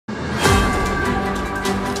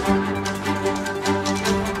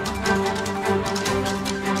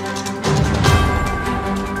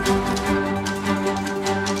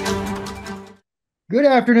Good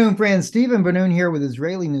afternoon, friends. Stephen Ben-nun here with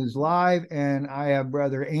Israeli News Live, and I have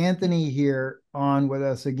Brother Anthony here on with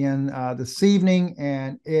us again this evening,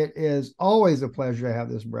 and it is always a pleasure to have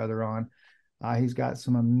this brother on. He's got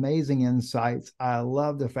some amazing insights. I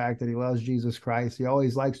love the fact that he loves Jesus Christ. He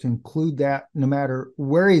always likes to include that no matter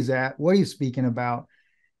where he's at, what he's speaking about,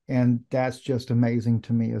 and that's just amazing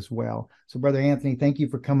to me as well. So, Brother Anthony, thank you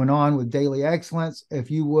for coming on with Daily Excellence. If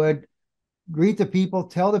you would, greet the people,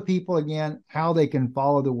 tell the people again how they can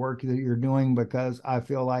follow the work that you're doing, because I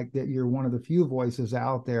feel like that you're one of the few voices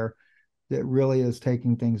out there that really is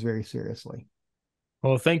taking things very seriously.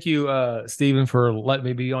 Well, thank you, Stephen, for letting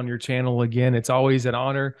me be on your channel again. It's always an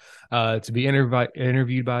honor to be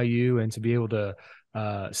interviewed by you and to be able to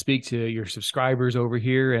speak to your subscribers over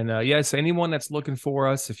here. And yes, anyone that's looking for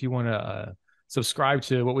us, if you want to subscribe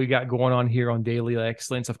to what we got going on here on Daily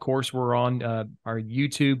Excellence, of course, we're on our main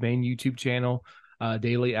YouTube channel,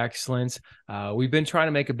 Daily Excellence. We've been trying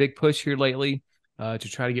to make a big push here lately to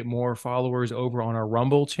try to get more followers over on our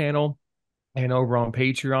Rumble channel and over on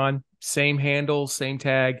Patreon. Same handle, same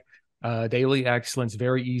tag, Daily Excellence.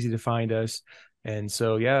 Very easy to find us. And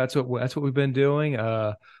so, yeah, that's what we've been doing.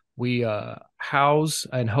 We house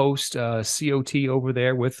and host COT over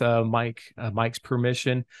there with Mike's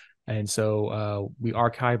permission. And so we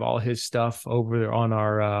archive all his stuff over there on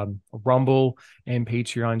our Rumble and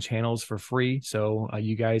Patreon channels for free. So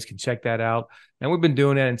you guys can check that out. And we've been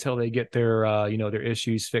doing that until they get their their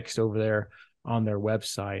issues fixed over there on their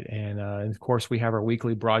website. And of course, we have our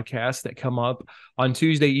weekly broadcasts that come up on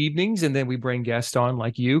Tuesday evenings, and then we bring guests on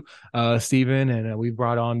like you, Stephen, and we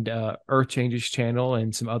brought on Earth Changes channel,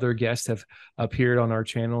 and some other guests have appeared on our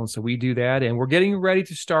channel. And so we do that, and we're getting ready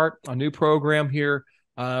to start a new program here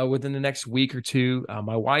within the next week or two.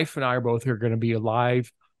 My wife and I are both going to be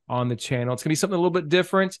live on the channel. It's going to be something a little bit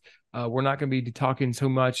different. We're not going to be talking so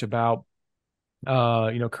much about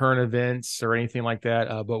current events or anything like that.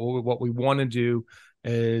 But what we want to do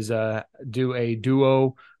is do a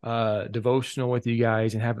duo devotional with you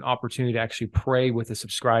guys and have an opportunity to actually pray with the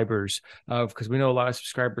subscribers, because we know a lot of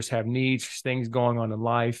subscribers have needs, things going on in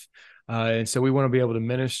life. And so we want to be able to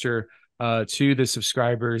minister to the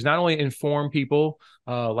subscribers, not only inform people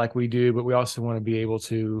like we do, but we also want to be able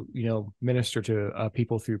to, minister to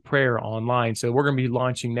people through prayer online. So we're going to be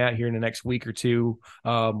launching that here in the next week or two,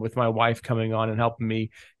 with my wife coming on and helping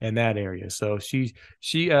me in that area. So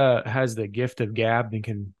she has the gift of gab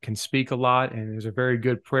and can speak a lot, and is a very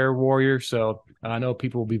good prayer warrior. So I know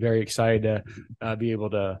people will be very excited to be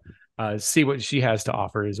able to see what she has to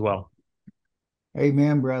offer as well.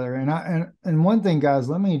 Amen, brother. And one thing, guys,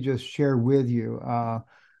 let me just share with you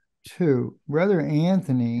too. Brother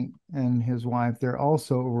Anthony and his wife, they're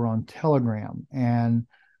also over on Telegram. And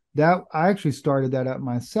that I actually started that up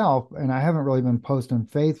myself, and I haven't really been posting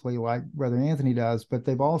faithfully like Brother Anthony does, but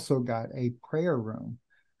they've also got a prayer room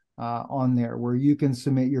on there where you can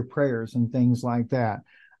submit your prayers and things like that.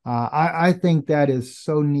 I think that is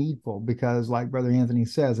so needful because, like Brother Anthony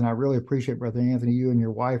says, and I really appreciate, Brother Anthony, you and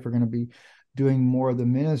your wife are going to be doing more of the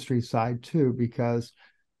ministry side too, because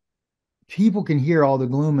people can hear all the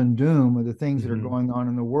gloom and doom of the things that are Mm-hmm. going on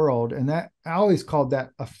in the world. And that I always called that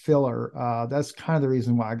a filler. That's kind of the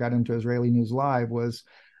reason why I got into Israeli News Live was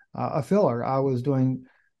a filler. I was doing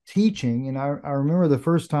teaching, and I remember the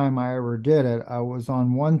first time I ever did it, I was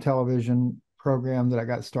on one television program that I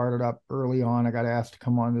got started up early on. I got asked to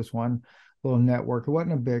come on this one little network. It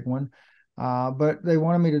wasn't a big one, but they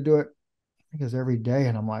wanted me to do it, I guess, every day.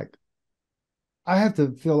 And I'm like, I have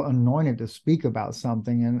to feel anointed to speak about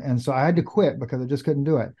something. And so I had to quit because I just couldn't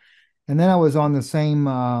do it. And then I was on the same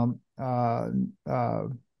uh,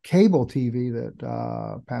 cable TV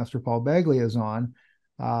that Pastor Paul Begley is on.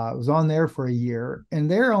 I was on there for a year, and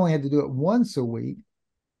there I only had to do it once a week,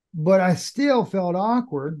 but I still felt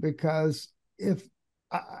awkward because if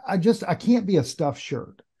I can't be a stuffed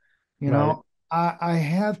shirt, you Right. know. I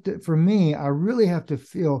have to, for me, I really have to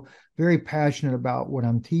feel very passionate about what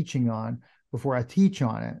I'm teaching on before I teach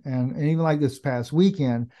on it. And even like this past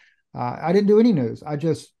weekend, I didn't do any news.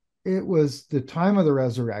 It was the time of the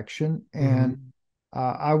resurrection, and Mm-hmm.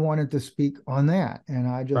 I wanted to speak on that. And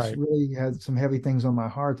I just Right. really had some heavy things on my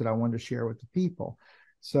heart that I wanted to share with the people.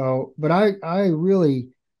 So, but I really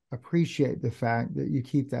appreciate the fact that you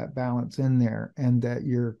keep that balance in there, and that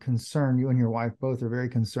you're concerned, you and your wife both are very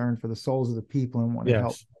concerned for the souls of the people and want to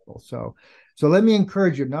help Yes. people. So let me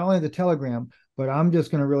encourage you, not only the Telegram, but I'm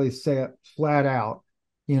just going to really say it flat out.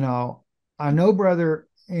 You know, I know Brother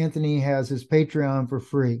Anthony has his Patreon for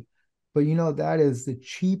free, but that is the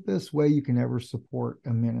cheapest way you can ever support a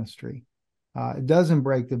ministry. It doesn't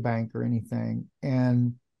break the bank or anything.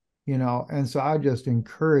 And so I just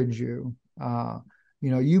encourage you.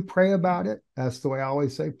 you pray about it. That's the way I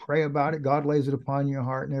always say, pray about it. God lays it upon your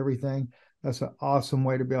heart and everything. That's an awesome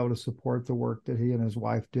way to be able to support the work that he and his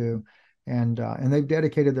wife do. And they've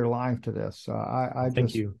dedicated their life to this. I Thank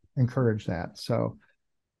just you. encourage that. So,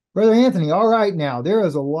 Brother Anthony, all right, now there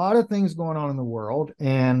is a lot of things going on in the world.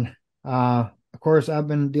 And of course, I've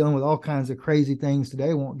been dealing with all kinds of crazy things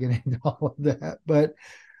today. Won't get into all of that. But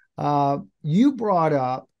you brought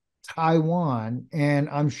up Taiwan, and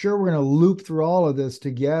I'm sure we're going to loop through all of this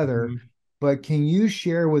together. Mhm. But can you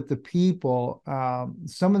share with the people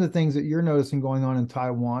some of the things that you're noticing going on in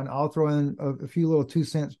Taiwan? I'll throw in a few little 2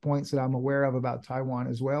 cents points that I'm aware of about Taiwan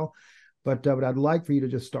as well. But I'd like for you to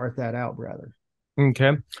just start that out, brother.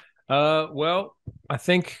 Okay. Well, I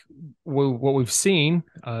think what we've seen,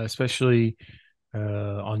 especially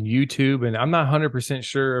on YouTube, and I'm not 100%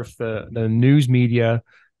 sure if the news media,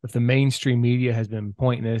 if the mainstream media has been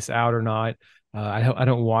pointing this out or not. I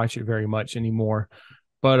don't watch it very much anymore,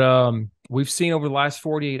 but we've seen over the last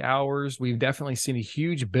 48 hours, we've definitely seen a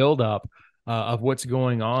huge buildup of what's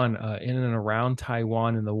going on in and around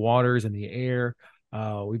Taiwan in the waters and the air.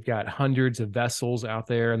 We've got hundreds of vessels out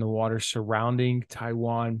there in the water surrounding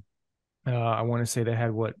Taiwan. I want to say they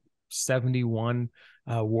had 71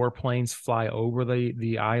 warplanes fly over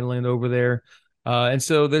the island over there, and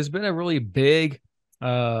so there's been a really big,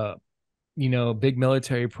 big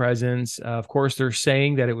military presence. Of course, they're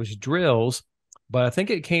saying that it was drills, but I think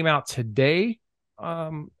it came out today.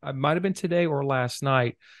 It might have been today or last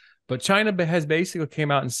night, but China has basically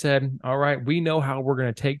came out and said, "All right, we know how we're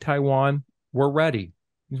going to take Taiwan. We're ready,"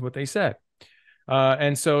 is what they said.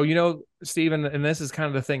 And so, Stephen, and this is kind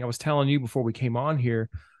of the thing I was telling you before we came on here.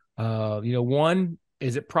 One,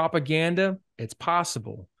 is it propaganda? It's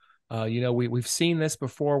possible. We've seen this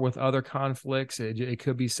before with other conflicts. It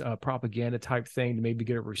could be a propaganda type thing to maybe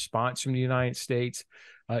get a response from the United States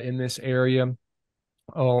in this area.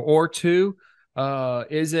 Or two,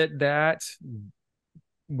 is it that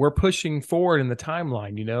we're pushing forward in the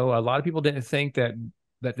timeline? A lot of people didn't think that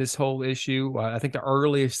this whole issue, I think the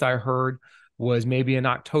earliest I heard was maybe in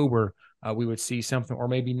October we would see something, or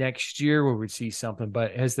maybe next year we would see something.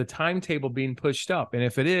 But has the timetable being pushed up? And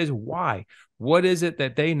if it is, why? What is it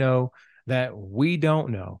that they know that we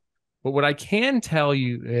don't know? But what I can tell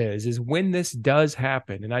you is when this does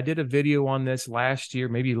happen, and I did a video on this last year,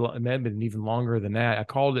 maybe it may have been even longer than that.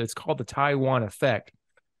 It's called the Taiwan effect.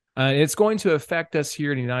 It's going to affect us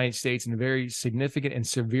here in the United States in a very significant and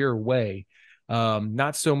severe way.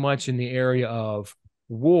 Not so much in the area of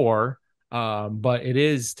war, but it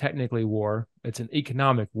is technically war. It's an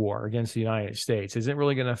economic war against the United States. It isn't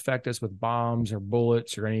really going to affect us with bombs or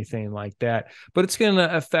bullets or anything like that, but it's going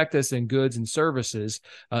to affect us in goods and services,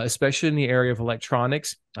 especially in the area of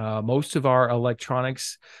electronics. Most of our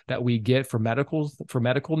electronics that we get for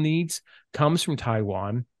medical needs comes from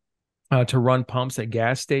Taiwan. To run pumps at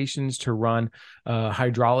gas stations, to run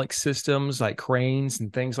hydraulic systems like cranes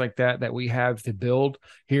and things like that we have to build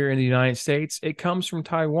here in the United States. It comes from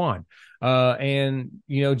Taiwan.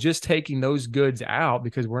 Just taking those goods out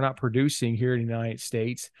because we're not producing here in the United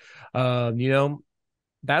States, that's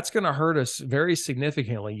going to hurt us very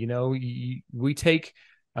significantly. We take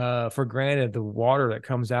for granted the water that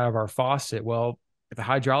comes out of our faucet. Well, if the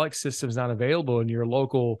hydraulic system is not available in your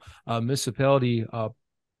local municipality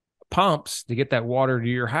pumps to get that water to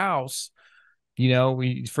your house,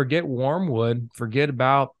 we forget Wormwood, forget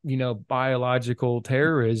about, biological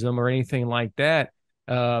terrorism or anything like that.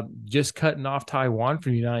 Just cutting off Taiwan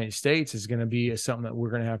from the United States is going to be something that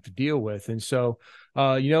we're going to have to deal with. And so,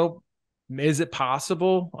 is it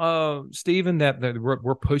possible, Stephen, that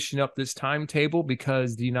we're pushing up this timetable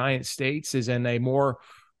because the United States is in a more,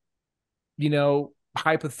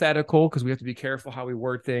 hypothetical, because we have to be careful how we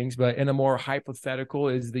word things, but in a more hypothetical,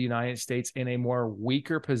 is the United States in a more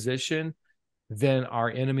weaker position than our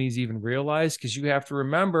enemies even realize? Because you have to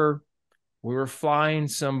remember, we were flying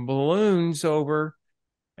some balloons over,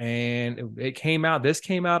 and this came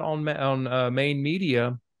out on main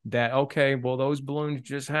media that, okay, well, those balloons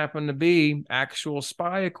just happen to be actual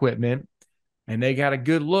spy equipment, and they got a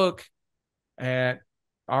good look at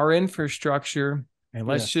our infrastructure. And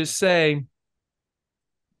let's Yes. just say,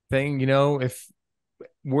 if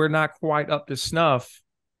we're not quite up to snuff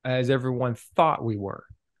as everyone thought we were.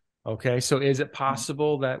 Okay, so is it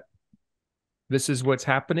possible that this is what's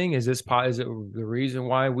happening? Is it the reason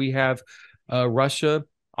why we have Russia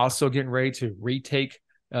also getting ready to retake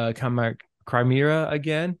Crimea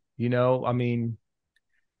again?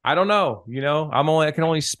 I don't know. I can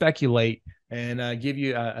only speculate and give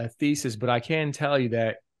you a thesis, but I can tell you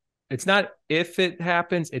that it's not if it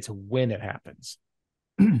happens, it's when it happens.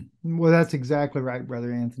 Well, that's exactly right,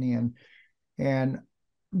 Brother Anthony. And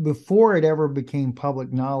before it ever became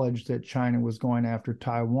public knowledge that China was going after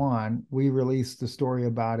Taiwan, we released the story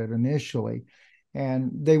about it initially.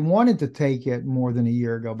 And they wanted to take it more than a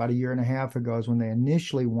year ago, about a year and a half ago is when they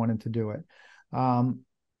initially wanted to do it. Um,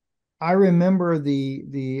 I remember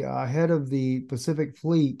the head of the Pacific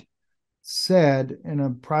Fleet said in a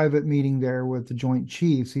private meeting there with the Joint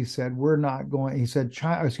Chiefs, he said, "We're not going." He said,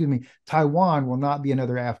 "China, excuse me, Taiwan will not be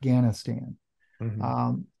another Afghanistan."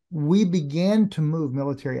 Mm-hmm. We began to move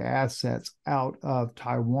military assets out of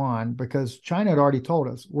Taiwan because China had already told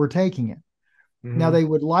us we're taking it. Now Mm-hmm. they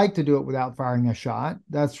would like to do it without firing a shot.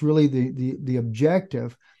 That's really the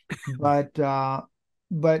objective. But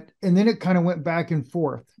and then it kind of went back and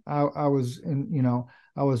forth. I was in,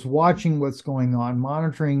 I was watching what's going on,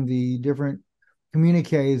 monitoring the different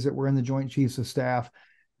communiques that were in the Joint Chiefs of Staff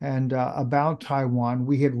and about Taiwan.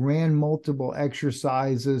 We had ran multiple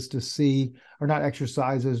exercises to see, or not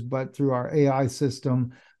exercises, but through our AI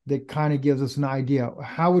system that kind of gives us an idea.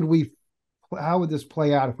 How would this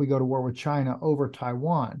play out if we go to war with China over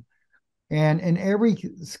Taiwan? And in every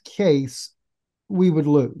case, we would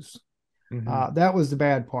lose. Mm-hmm. That was the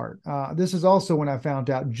bad part. This is also when I found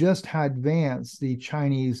out just how advanced the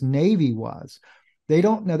Chinese Navy was. They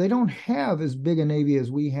don't have as big a Navy as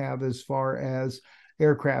we have as far as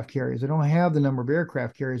aircraft carriers. They don't have the number of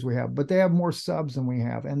aircraft carriers we have, but they have more subs than we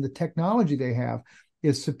have. And the technology they have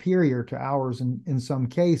is superior to ours in some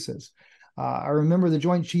cases. I remember the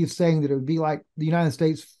Joint Chiefs saying that it would be like the United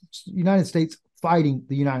States fighting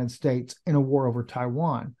the United States in a war over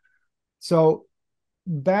Taiwan. So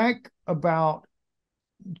back about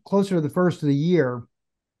closer to the first of the year,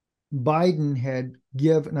 Biden had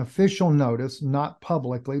give an official notice, not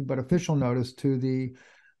publicly, but official notice to the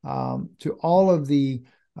to all of the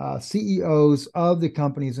CEOs of the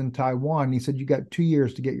companies in Taiwan. He said, "You got 2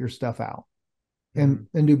 years to get your stuff out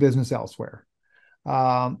Mm-hmm. and do business elsewhere."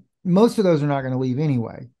 Most of those are not going to leave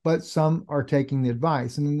anyway, but some are taking the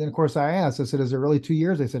advice. And then, of course, I said, "Is it really 2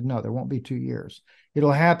 years?" They said, "No, there won't be 2 years.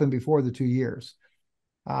 It'll happen before the 2 years."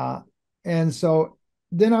 Uh, and so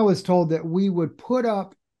then I was told that we would put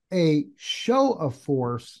up a show of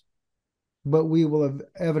force, but we will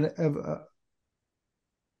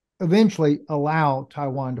eventually allow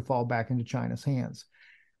Taiwan to fall back into China's hands.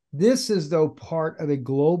 This is, though, part of a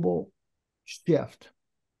global shift.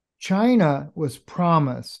 China was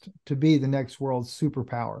promised to be the next world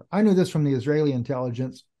superpower. I knew this from the Israeli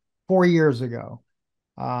intelligence 4 years ago.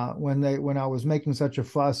 When I was making such a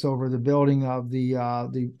fuss over the building of the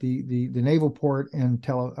naval port in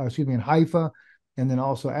Haifa, and then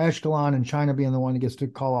also Ashkelon, and China being the one that gets to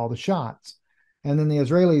call all the shots. And then the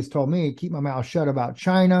Israelis told me keep my mouth shut about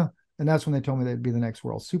China, and that's when they told me they'd be the next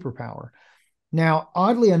world superpower. Now,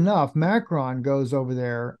 oddly enough, Macron goes over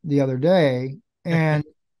there the other day, and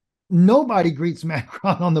nobody greets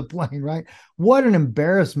Macron on the plane, right? What an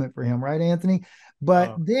embarrassment for him, right, Anthony? But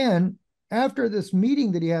Oh, then after this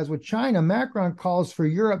meeting that he has with China, Macron calls for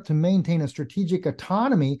Europe to maintain a strategic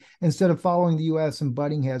autonomy instead of following the US and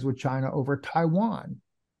butting heads with China over Taiwan.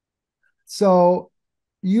 So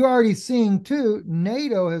you're already seeing too,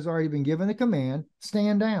 NATO has already been given the command,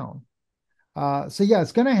 stand down. So yeah,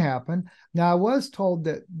 it's going to happen. Now I was told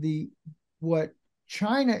that the what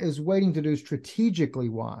China is waiting to do strategically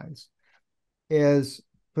wise is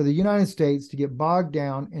for the United States to get bogged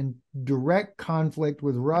down in direct conflict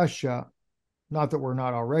with Russia. Not that we're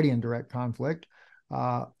not already in direct conflict.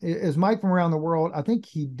 As Mike from around the world, I think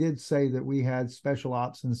he did say that we had special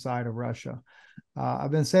ops inside of Russia.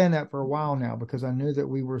 I've been saying that for a while now because I knew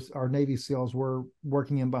that our Navy SEALs were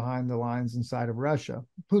working in behind the lines inside of Russia.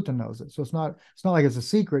 Putin knows it, so it's not like it's a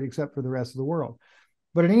secret except for the rest of the world.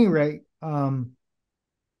 But at any rate,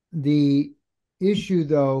 the issue,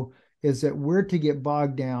 though, is that we're to get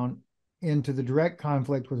bogged down into the direct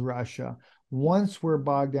conflict with Russia. Once we're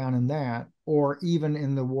bogged down in that, or even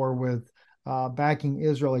in the war with backing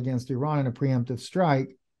Israel against Iran in a preemptive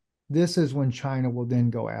strike, this is when China will then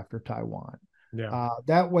go after Taiwan. yeah.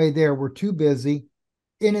 That way, we're too busy,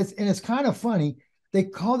 and it's kind of funny. They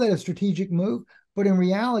call that a strategic move, but in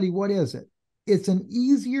reality, what is it? It's an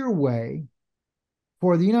easier way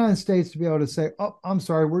for the United States to be able to say, "Oh, I'm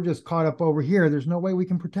sorry, we're just caught up over here. There's no way we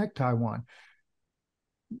can protect Taiwan."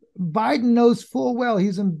 Biden knows full well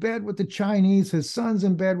he's in bed with the Chinese. His son's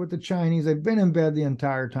in bed with the Chinese. They've been in bed the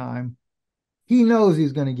entire time. He knows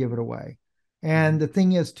he's going to give it away. Mm-hmm. And the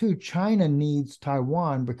thing is, too, China needs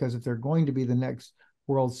Taiwan because if they're going to be the next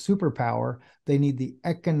world superpower, they need the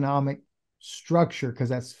economic structure because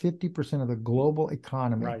that's 50% of the global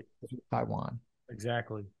economy Right. is Taiwan.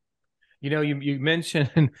 Exactly. You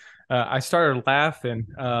mentioned I started laughing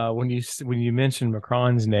when you mentioned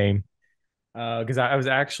Macron's name. because I was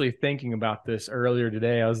actually thinking about this earlier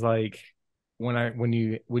today. I was like, when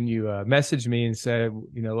you messaged me and said,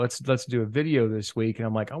 let's do a video this week, and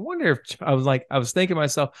I'm like, I was thinking to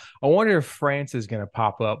myself, I wonder if France is going to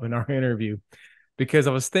pop up in our interview, because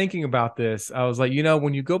I was thinking about this. I was like,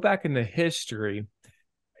 when you go back into history,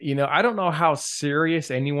 I don't know how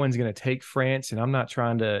serious anyone's going to take France, and I'm not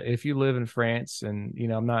trying to. If you live in France, and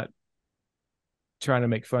I'm not trying to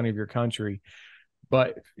make fun of your country,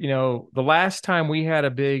 but the last time we had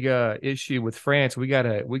a big issue with France, we got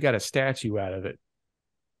a statue out of it.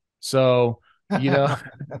 So, you know,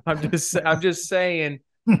 I'm just saying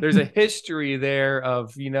there's a history there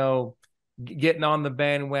of, getting on the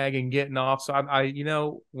bandwagon, getting off. So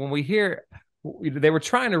when we hear they were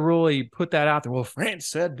trying to really put that out there. Well, France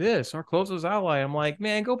said this, our closest ally. I'm like,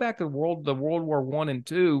 man, go back to the World War I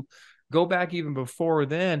and II, go back even before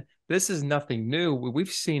then. This is nothing new. We've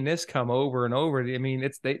seen this come over and over. I mean,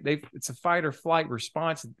 it's a fight or flight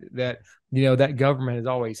response that that government has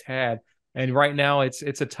always had. And right now it's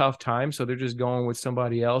a tough time, so they're just going with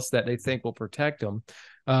somebody else that they think will protect them.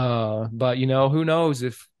 But who knows,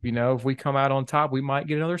 if we come out on top, we might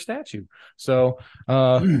get another statue. So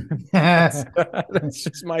that's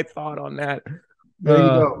just my thought on that. There you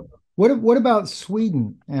go. What about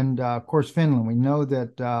Sweden and of course Finland? We know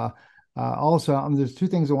that also there's two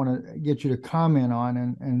things I want to get you to comment on,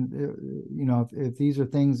 and if these are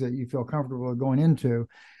things that you feel comfortable going into,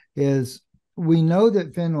 is we know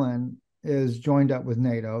that Finland is joined up with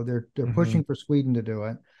NATO. They're pushing for Sweden to do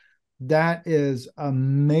it. That is a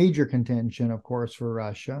major contention, of course, for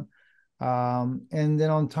Russia. And then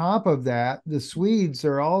on top of that, the Swedes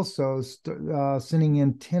are also sending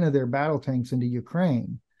in 10 of their battle tanks into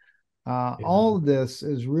Ukraine. All of this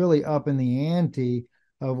is really up in the ante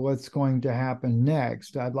of what's going to happen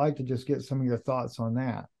next. I'd like to just get some of your thoughts on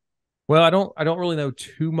that. Well, I don't really know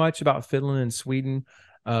too much about Finland and Sweden.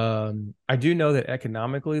 I do know that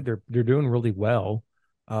economically they're doing really well.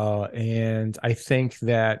 And I think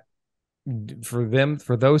that for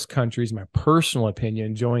those countries, my personal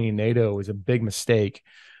opinion, joining NATO is a big mistake.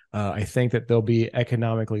 I think that they'll be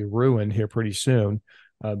economically ruined here pretty soon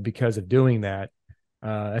because of doing that.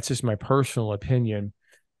 That's just my personal opinion.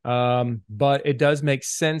 But it does make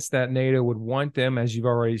sense that NATO would want them, as you've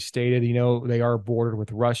already stated. They are bordered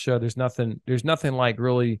with Russia. There's nothing like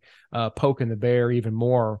really poking the bear even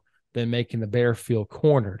more than making the bear feel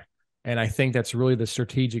cornered. And I think that's really the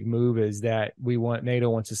strategic move, is that NATO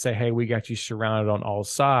wants to say, hey, we got you surrounded on all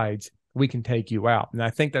sides. We can take you out. And I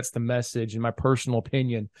think that's the message, in my personal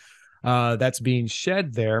opinion, that's being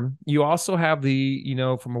shed there. You also have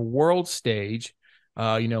from a world stage,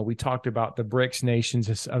 we talked about the BRICS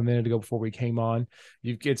nations a minute ago before we came on.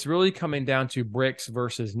 It's really coming down to BRICS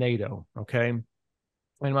versus NATO. Okay. In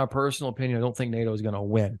my personal opinion, I don't think NATO is going to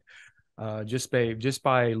win. Just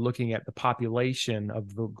by looking at the population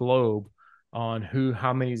of the globe, on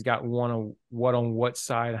how many's got what on what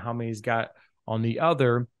side, how many's got on the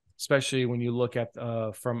other, especially when you look at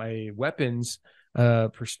from a weapons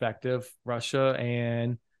perspective. Russia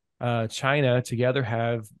and China together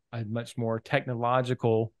have a much more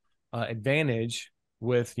technological advantage,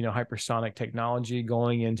 with hypersonic technology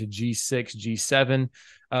going into G6,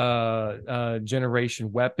 G7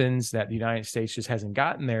 generation weapons that the United States just hasn't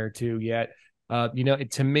gotten there to yet.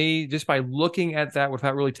 To me, just by looking at that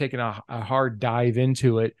without really taking a hard dive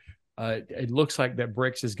into it, it looks like that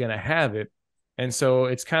BRICS is going to have it. And so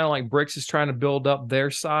it's kind of like BRICS is trying to build up their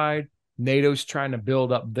side, NATO's trying to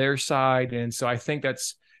build up their side. And so I think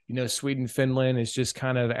that's, Sweden, Finland is just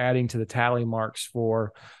kind of adding to the tally marks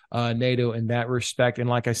for NATO in that respect. And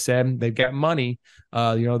like I said, they've got money.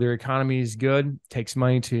 Their economy is good. Takes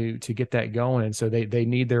money to get that going, and so they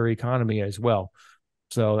need their economy as well.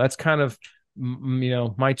 So that's kind of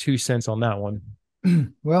my 2 cents on that one.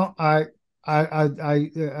 Well, I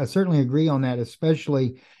certainly agree on that.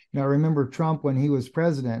 Especially, I remember Trump when he was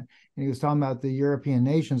president, and he was talking about the European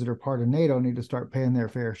nations that are part of NATO need to start paying their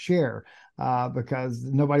fair share. Because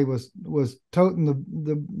nobody was toting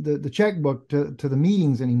the checkbook to the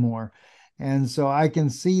meetings anymore. And so I can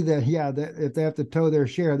see that, that if they have to toe their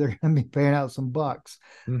share, they're going to be paying out some bucks.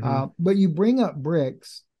 But you bring up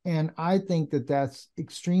BRICS, and I think that that's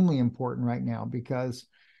extremely important right now, because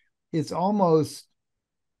it's almost,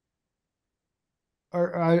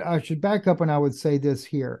 or I should back up, and I would say this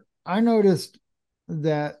here. I noticed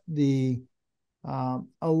that a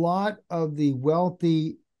lot of the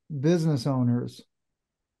wealthy business owners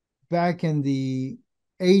back in the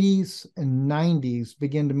 80s and 90s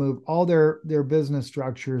begin to move all their business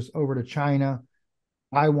structures over to China,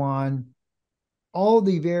 Taiwan, all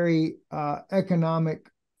the very economic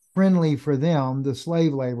friendly for them, the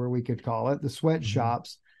slave labor, we could call it, the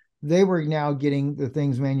sweatshops, they were now getting the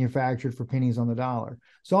things manufactured for pennies on the dollar.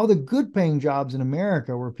 So all the good paying jobs in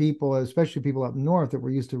America were people, especially people up north that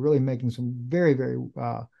were used to really making some very, very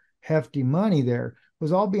hefty money there,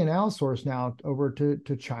 was all being outsourced now over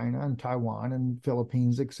to China and Taiwan and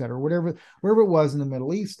Philippines, et cetera, wherever it was in the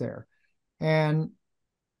Middle East there. And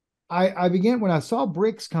I began, when I saw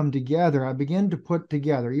BRICS come together, I began to put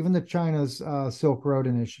together even the China's Silk Road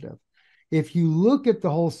Initiative. If you look at the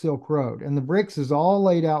whole Silk Road, and the BRICS is all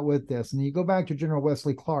laid out with this, and you go back to General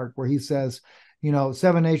Wesley Clark, where he says,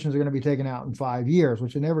 7 nations are going to be taken out in 5 years,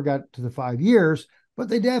 which they never got to the 5 years, but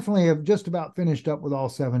they definitely have just about finished up with all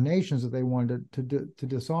 7 nations that they wanted to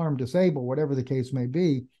disarm, disable, whatever the case may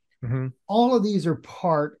be. Mm-hmm. All of these are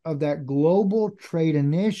part of that global trade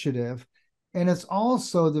initiative. And it's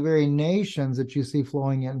also the very nations that you see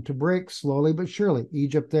flowing into BRICS slowly but surely.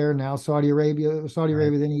 Egypt there, now Saudi Arabia,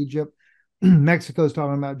 then Egypt. Mexico's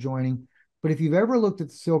talking about joining. But if you've ever looked at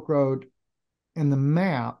the Silk Road and the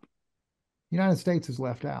map, the United States is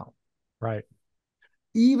left out. Right.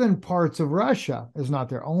 Even parts of Russia is not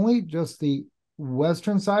there. Only just the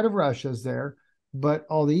western side of Russia is there, but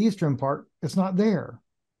all the eastern part, it's not there.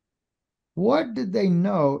 What did they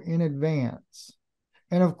know in advance?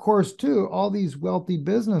 And of course, too, all these wealthy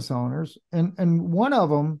business owners, and one of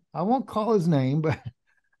them, I won't call his name, but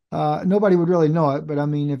nobody would really know it. But I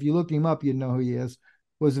mean, if you looked him up, you'd know who he is,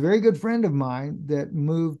 was a very good friend of mine that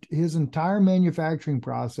moved his entire manufacturing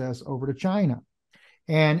process over to China.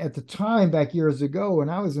 And at the time, back years ago, when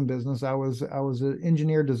I was in business, I was an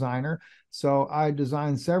engineer designer. So I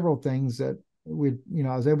designed several things that I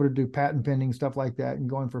was able to do patent pending, stuff like that, and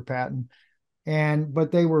going for patent.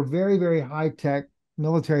 But they were very, very high tech,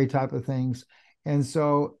 military type of things. And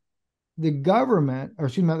so the government, or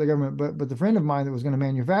excuse me, not the government, but the friend of mine that was going to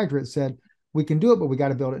manufacture it said, we can do it, but we got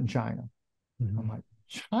to build it in China. Mm-hmm. I'm like,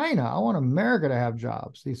 China? I want America to have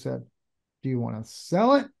jobs. He said, do you want to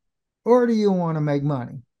sell it or do you want to make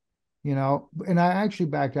money? And I actually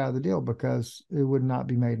backed out of the deal because it would not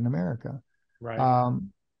be made in America. Right.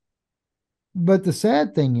 But the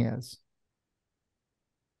sad thing is,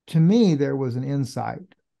 to me, there was an insight.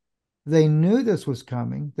 They knew this was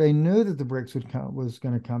coming. They knew that the BRICS was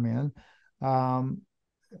going to come in,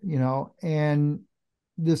 and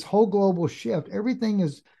this whole global shift, everything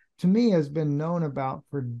is, to me, has been known about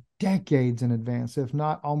for decades in advance, if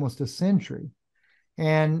not almost a century.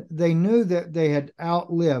 And they knew that they had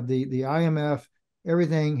outlived the IMF.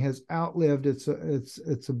 Everything has outlived its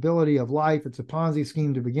ability of life. It's a Ponzi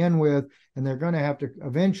scheme to begin with, and they're going to have to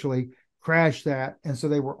eventually crash that. And so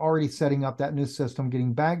they were already setting up that new system,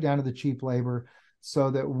 getting back down to the cheap labor,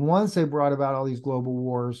 so that once they brought about all these global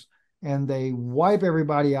wars and they wipe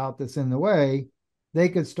everybody out that's in the way, they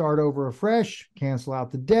could start over afresh, cancel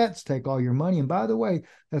out the debts, take all your money. And by the way,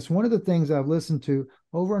 that's one of the things I've listened to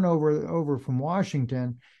over and over from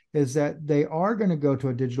Washington, is that they are going to go to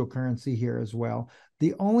a digital currency here as well.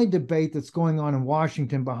 The only debate that's going on in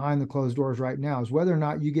Washington behind the closed doors right now is whether or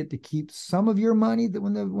not you get to keep some of your money that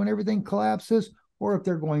when everything collapses, or if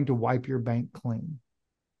they're going to wipe your bank clean.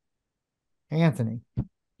 Anthony,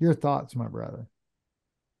 your thoughts, my brother?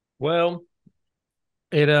 Well,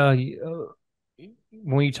 it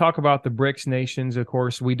when you talk about the BRICS nations, of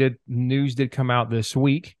course, news did come out this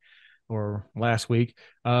week or last week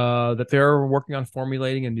that they're working on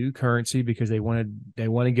formulating a new currency because they want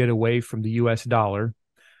to get away from the U.S. dollar.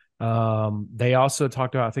 They also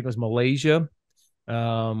talked about, I think it was Malaysia.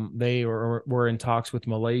 They were in talks with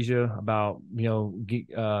Malaysia about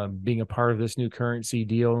being a part of this new currency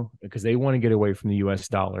deal because they want to get away from the U.S.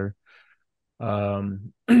 dollar.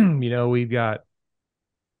 We've got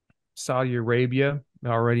Saudi Arabia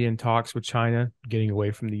already in talks with China, getting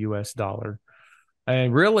away from the U.S. dollar.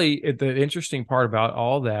 And really, the interesting part about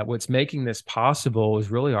all that, what's making this possible is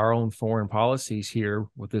really our own foreign policies here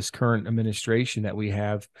with this current administration that we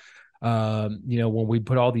have. When we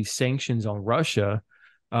put all these sanctions on Russia,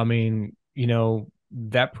 I mean,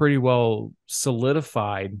 that pretty well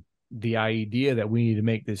solidified the idea that we need to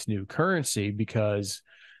make this new currency because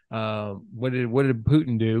what did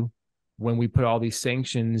Putin do when we put all these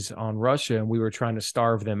sanctions on Russia and we were trying to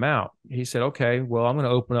starve them out? He said, okay, well, I'm going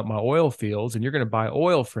to open up my oil fields and you're going to buy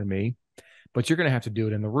oil from me, but you're going to have to do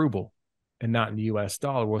it in the ruble and not in the US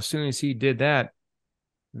dollar. Well, as soon as he did that,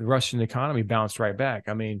 the Russian economy bounced right back.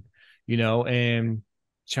 I mean, and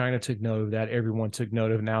China took note of that. Everyone took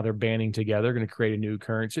note of it. Now they're banding together, going to create a new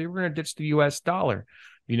currency. We're going to ditch the US dollar,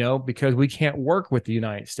 because we can't work with the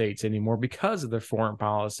United States anymore because of their foreign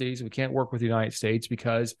policies. We can't work with the United States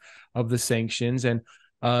because of the sanctions. And,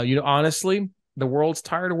 honestly, the world's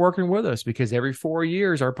tired of working with us because every 4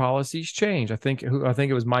 years our policies change. I think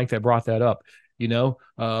it was Mike that brought that up. You know,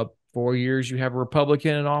 4 years you have a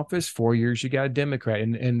Republican in office, 4 years you got a Democrat,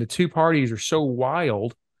 and the two parties are so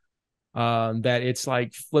wild that it's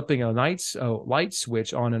like flipping a light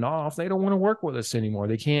switch on and off. They don't want to work with us anymore.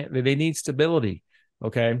 They can't. They need stability.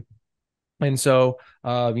 Okay, and so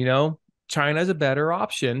China is a better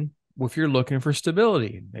option if you're looking for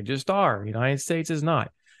stability. They just are. The United States is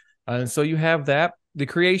not. And so you have that. The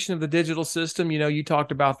creation of the digital system, you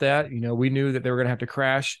talked about that. We knew that they were going to have to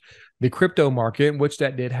crash the crypto market, which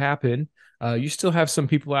that did happen. You still have some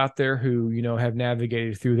people out there who, have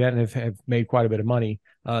navigated through that and have made quite a bit of money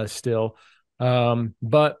still.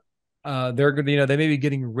 But they're going to, they may be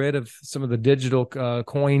getting rid of some of the digital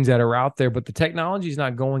coins that are out there, but the technology is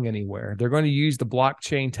not going anywhere. They're going to use the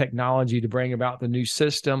blockchain technology to bring about the new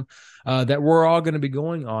system that we're all going to be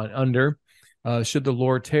going on under, should the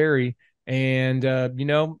Lord tarry. And,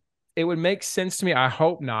 it would make sense to me. I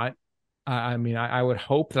hope not. I mean, I would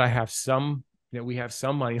hope that we have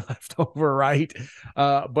some money left over, right?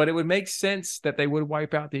 But it would make sense that they would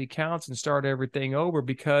wipe out the accounts and start everything over,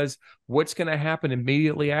 because what's going to happen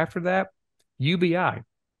immediately after that? UBI.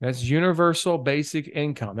 That's universal basic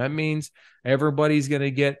income. That means everybody's going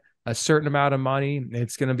to get a certain amount of money.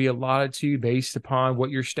 It's going to be allotted to you based upon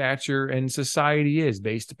what your stature in society is,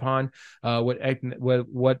 based upon what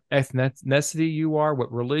ethnicity you are,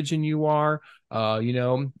 what religion you are,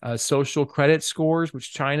 social credit scores,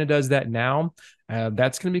 which China does that now.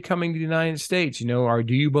 That's going to be coming to the United States. Do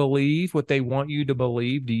you believe what they want you to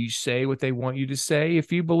believe? Do you say what they want you to say?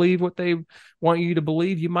 If you believe what they want you to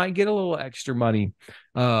believe, you might get a little extra money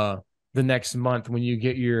the next month when you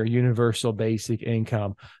get your universal basic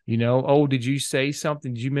income. Oh, did you say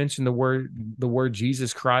something? Did you mention the word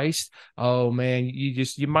Jesus Christ? Oh man,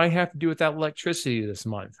 you might have to do without electricity this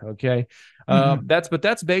month. Okay.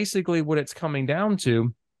 That's basically what it's coming down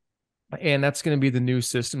to. And that's going to be the new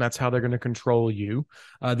system. That's how they're going to control you.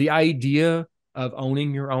 The idea of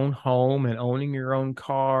owning your own home and owning your own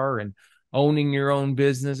car and owning your own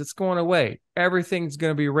business, it's going away. Everything's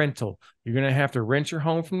going to be rental. You're going to have to rent your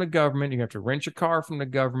home from the government. You're going to have to rent your car from the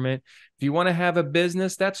government. If you want to have a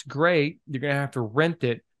business, that's great. You're going to have to rent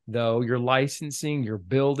it, though. Your licensing, your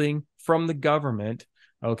building from the government.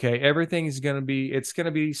 Okay. Everything is going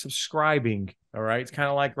to be subscribing. All right. It's kind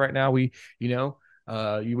of like right now we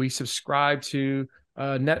subscribe to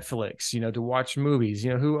Netflix, to watch movies.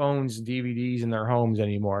 Who owns DVDs in their homes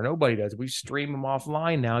anymore? Nobody does. We stream them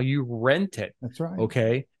offline now. You rent it. That's right.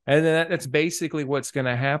 Okay. And then that's basically what's going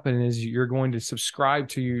to happen is you're going to subscribe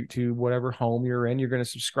to whatever home you're in. You're going to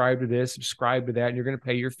subscribe to this, subscribe to that, and you're going to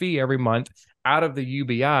pay your fee every month out of the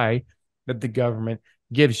UBI that the government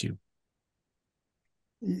gives you.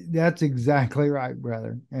 That's exactly right,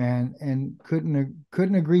 brother. And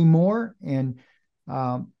couldn't agree more. And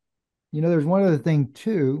there's one other thing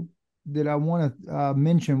too that I want to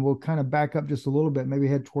mention. We'll kind of back up just a little bit, maybe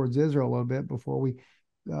head towards Israel a little bit before we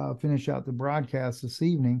finish out the broadcast this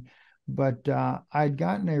evening. But I'd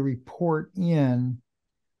gotten a report in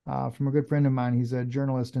from a good friend of mine. He's a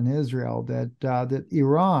journalist in Israel that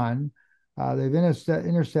Iran, they've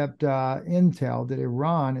intercept intel that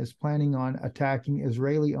Iran is planning on attacking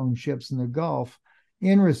Israeli-owned ships in the Gulf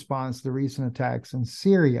in response to the recent attacks in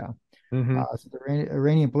Syria. So the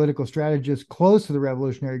Iranian political strategist close to the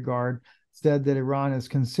Revolutionary Guard said that Iran is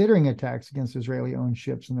considering attacks against Israeli-owned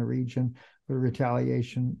ships in the region for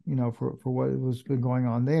retaliation, for what was been going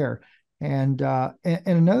on there. And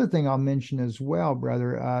another thing I'll mention as well,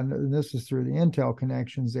 brother, and this is through the intel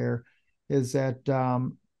connections there, is that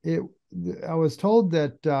I was told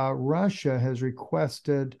that Russia has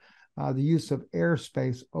requested the use of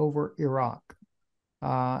airspace over Iraq.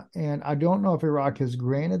 And I don't know if Iraq has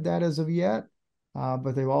granted that as of yet,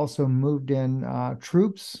 but they've also moved in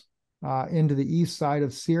troops into the east side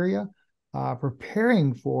of Syria,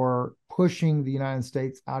 preparing for pushing the United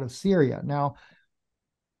States out of Syria. Now,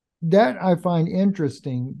 that I find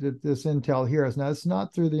interesting that this intel here is. Now, it's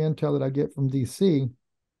not through the intel that I get from DC,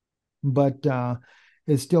 but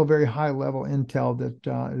it's still very high level intel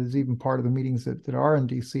that is even part of the meetings that are in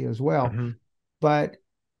DC as well. But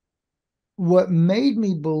what made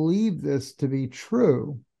me believe this to be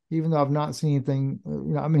true, even though I've not seen anything,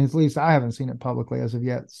 at least I haven't seen it publicly as of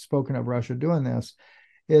yet, spoken of Russia doing this,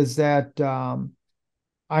 is that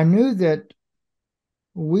I knew that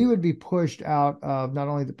we would be pushed out of not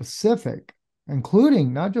only the Pacific,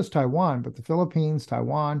 including not just Taiwan, but the Philippines,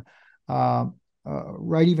 Taiwan,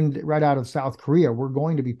 right out of South Korea. We're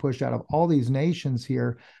going to be pushed out of all these nations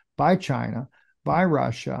here by China, by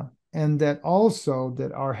Russia, and that also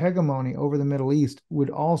that our hegemony over the Middle East would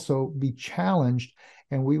also be challenged,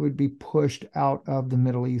 and we would be pushed out of the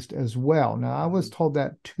Middle East as well. Now, I was told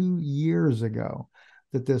that 2 years ago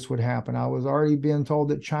that this would happen. I was already being told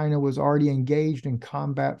that China was already engaged in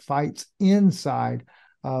combat fights inside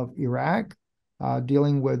of Iraq,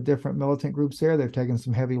 dealing with different militant groups there. They've taken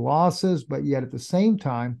some heavy losses, but yet at the same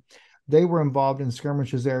time, they were involved in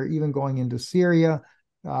skirmishes there, even going into Syria,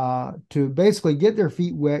 to basically get their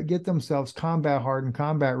feet wet, get themselves combat hardened,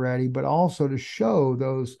 combat ready, but also to show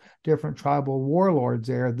those different tribal warlords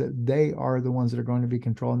there that they are the ones that are going to be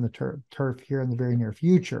controlling the turf here in the very near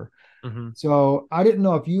future. Mm-hmm. So I didn't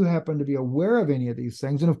know if you happen to be aware of any of these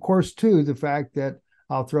things. And of course, too, the fact that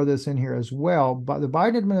I'll throw this in here as well, but the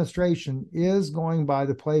Biden administration is going by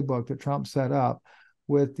the playbook that Trump set up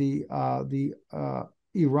with the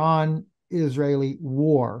Iran-Israeli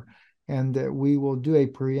war, and that we will do a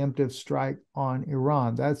preemptive strike on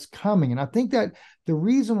Iran. That's coming. And I think that the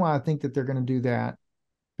reason why I think that they're going to do that,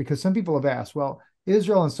 because some people have asked, well,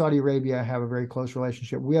 Israel and Saudi Arabia have a very close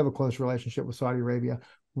relationship. We have a close relationship with Saudi Arabia.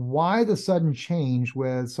 Why the sudden change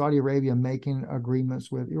with Saudi Arabia making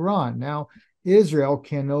agreements with Iran? Now, Israel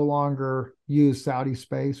can no longer use Saudi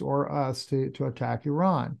space or us to attack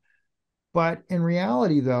Iran. But in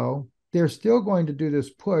reality, though, they're still going to do this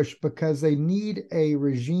push because they need a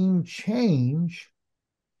regime change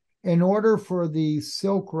in order for the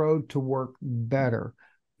Silk Road to work better,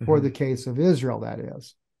 for the case of Israel, that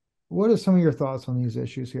is. What are some of your thoughts on these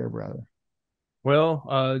issues here, brother? Well,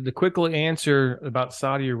 the quickly answer about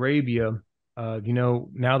Saudi Arabia,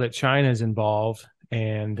 now that China is involved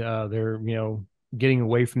and they're, getting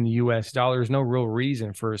away from the U.S. dollar, there's no real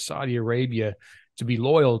reason for Saudi Arabia to be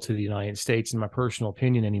loyal to the United States, in my personal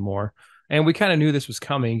opinion, anymore. And we kind of knew this was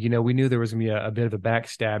coming. We knew there was going to be a bit of a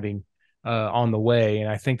backstabbing on the way.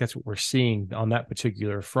 And I think that's what we're seeing on that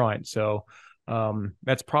particular front. So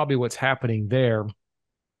that's probably what's happening there.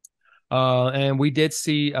 And we did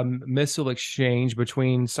see a missile exchange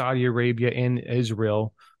between Saudi Arabia and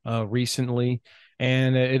Israel recently.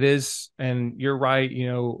 And and you're right,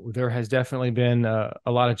 there has definitely been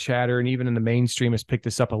a lot of chatter, and even in the mainstream has picked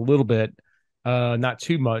this up a little bit, not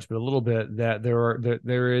too much, but a little bit, that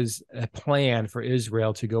there is a plan for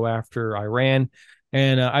Israel to go after Iran.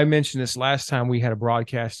 And I mentioned this last time we had a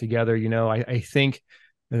broadcast together. I think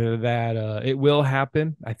that it will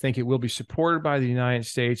happen. I think it will be supported by the United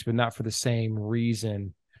States, but not for the same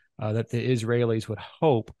reason that the Israelis would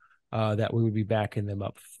hope that we would be backing them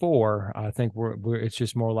up for. I think it's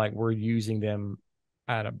just more like we're using them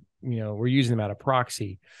we're using them out of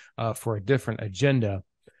proxy for a different agenda.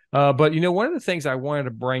 But one of the things I wanted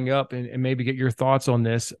to bring up and maybe get your thoughts on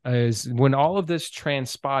this is when all of this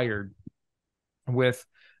transpired with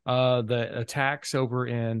the attacks over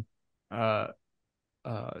in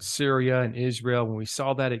Syria and Israel, when we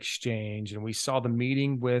saw that exchange and we saw the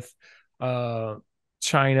meeting with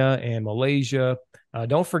China and Malaysia.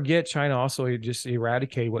 Don't forget, China also just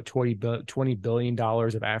eradicated $20 billion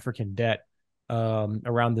of African debt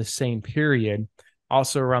around the same period.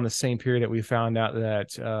 Also around the same period that we found out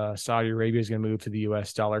that Saudi Arabia is going to move to the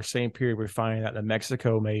U.S. dollar. Same period we're finding out that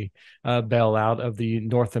Mexico may bail out of the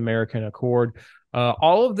North American Accord.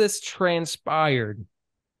 All of this transpired,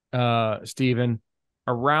 Stephen,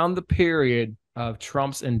 around the period of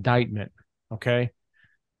Trump's indictment. Okay.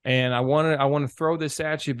 And I want to throw this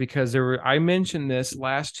at you because I mentioned this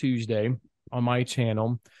last Tuesday on my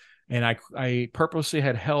channel, and I purposely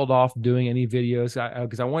had held off doing any videos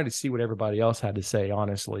because I wanted to see what everybody else had to say,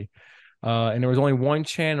 honestly. And there was only one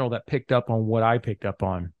channel that picked up on what I picked up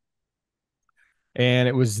on, and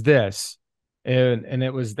it was this, and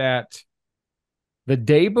it was that the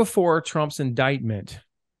day before Trump's indictment,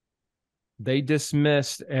 they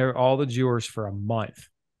dismissed all the jurors for a month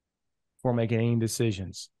before making any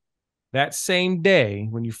decisions. That same day,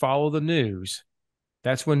 when you follow the news,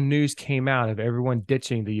 that's when news came out of everyone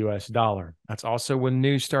ditching the U.S. dollar. That's also when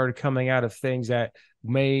news started coming out of things that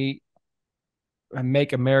may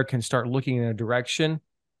make Americans start looking in a direction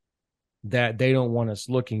that they don't want us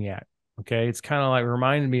looking at. Okay. It's kind of like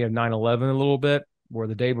reminded me of 9/11 a little bit, where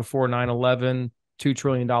the day before 9/11, $2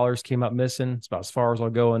 trillion came up missing. It's about as far as I'll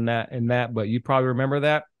go in that, but you probably remember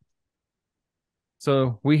that.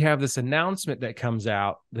 So we have this announcement that comes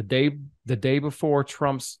out the day before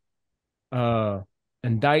Trump's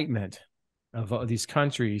indictment of these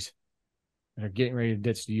countries that are getting ready to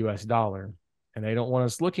ditch the U.S. dollar, and they don't want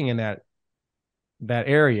us looking in that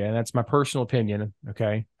area. And that's my personal opinion.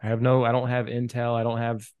 Okay, I don't have intel. I don't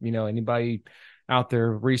have anybody out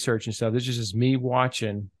there researching stuff. This is just me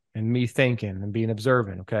watching and me thinking and being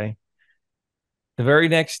observant. Okay. The very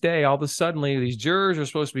next day, all of a sudden, these jurors are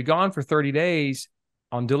supposed to be gone for 30 days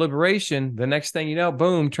on deliberation. The next thing you know,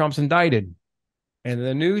 boom, Trump's indicted. And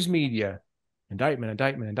the news media, indictment,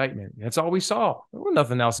 indictment, indictment. That's all we saw. There was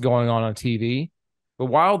nothing else going on TV. But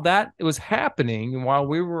while that was happening, and while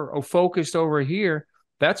we were focused over here,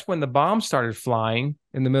 that's when the bombs started flying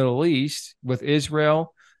in the Middle East with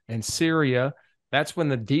Israel and Syria. That's when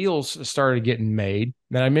the deals started getting made.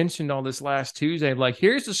 And I mentioned all this last Tuesday, like,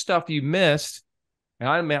 here's the stuff you missed. And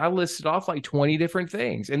I listed off like 20 different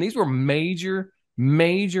things. And these were major,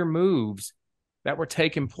 major moves that were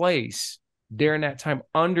taking place during that time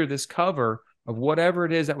under this cover of whatever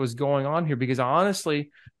it is that was going on here. Because honestly,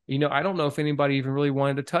 I don't know if anybody even really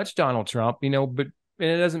wanted to touch Donald Trump, but and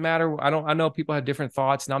it doesn't matter. I know people have different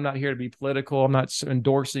thoughts, and I'm not here to be political. I'm not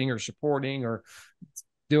endorsing or supporting or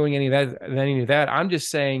doing any of that. I'm just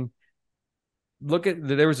saying,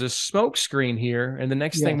 there was a smoke screen here, and the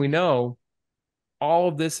next thing Yeah. we know, all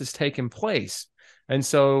of this has taken place. And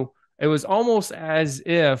so it was almost as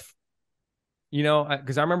if,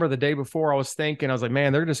 because I remember the day before I was like,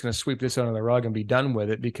 man, they're just going to sweep this under the rug and be done with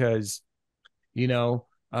it because,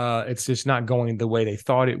 it's just not going the way they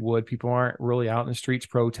thought it would. People aren't really out in the streets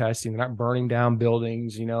protesting. They're not burning down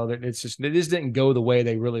buildings. It just didn't go the way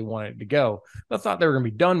they really wanted it to go. I thought they were going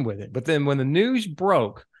to be done with it. But then when the news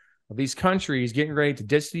broke of these countries getting ready to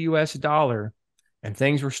ditch the U.S. dollar and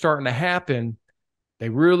things were starting to happen, they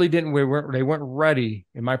really didn't. They weren't ready,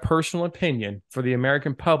 in my personal opinion, for the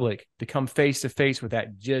American public to come face to face with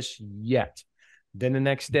that just yet. Then the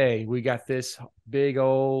next day, we got this big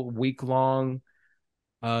old week-long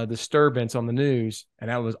disturbance on the news, and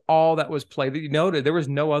that was all that was played. You noted there was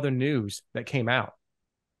no other news that came out,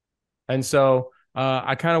 and so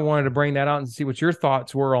I kind of wanted to bring that out and see what your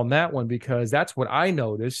thoughts were on that one, because that's what I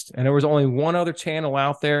noticed, and there was only one other channel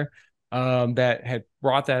out there that had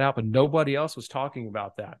brought that up, and nobody else was talking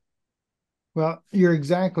about that. Well, you're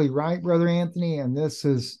exactly right, Brother Anthony. And this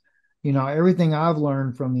is, everything I've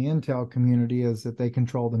learned from the Intel community is that they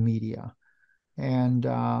control the media. And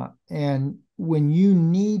when you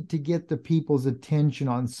need to get the people's attention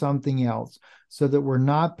on something else so that we're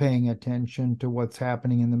not paying attention to what's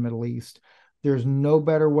happening in the Middle East, there's no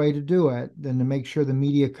better way to do it than to make sure the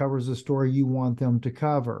media covers the story you want them to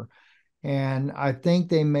cover. And I think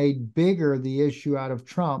they made bigger the issue out of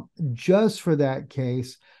Trump just for that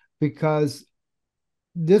case, because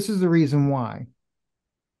this is the reason why.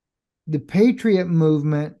 The patriot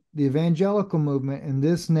movement, the evangelical movement in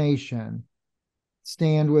this nation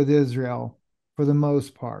stand with Israel for the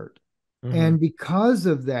most part. Mm-hmm. And because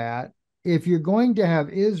of that, if you're going to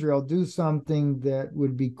have Israel do something that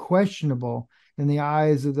would be questionable in the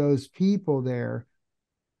eyes of those people there,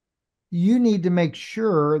 you need to make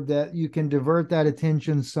sure that you can divert that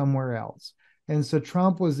attention somewhere else. And so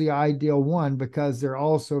Trump was the ideal one because they're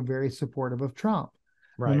also very supportive of Trump.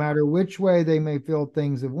 No Right. matter which way they may feel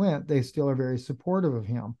things have went, they still are very supportive of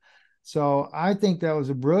him. So I think that was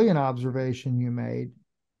a brilliant observation you made,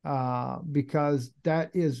 because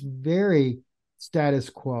that is very status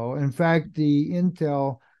quo. In fact, the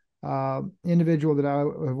Intel individual that I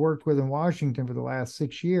have worked with in Washington for the last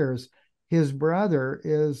 6 years, his brother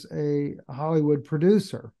is a Hollywood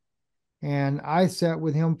producer. And I sat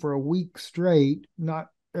with him for a week straight, not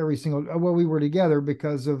every single, well, we were together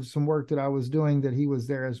because of some work that I was doing that he was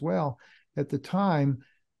there as well at the time.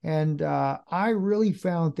 And I really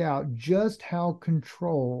found out just how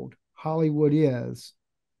controlled Hollywood is,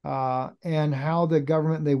 and how the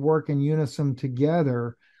government, they work in unison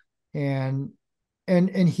together. And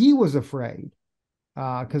he was afraid,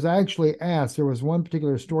 because I actually asked. There was one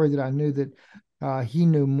particular story that I knew that he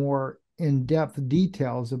knew more in-depth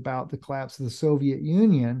details about the collapse of the Soviet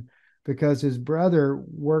Union, because his brother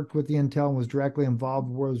worked with the Intel and was directly involved,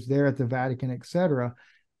 was there at the Vatican, etc.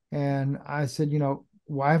 And I said,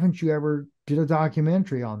 why haven't you ever did a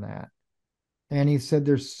documentary on that? And he said,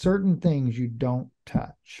 there's certain things you don't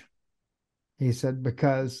touch. He said,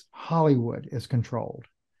 because Hollywood is controlled.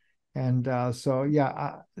 And so,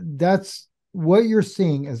 yeah, that's what you're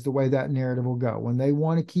seeing is the way that narrative will go. When they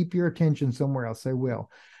want to keep your attention somewhere else, they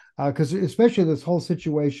will. Because especially this whole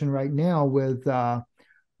situation right now with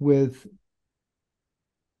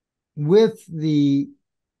the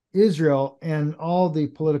Israel and all the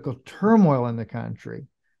political turmoil in the country,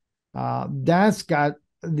 that's got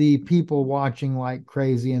the people watching like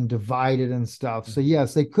crazy and divided and stuff. So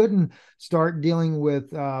yes, they couldn't start dealing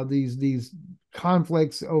with these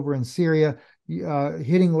conflicts over in Syria,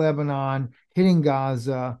 hitting Lebanon, hitting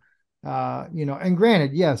Gaza. And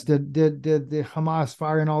granted, yes, did the Hamas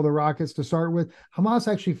fire in all the rockets to start with?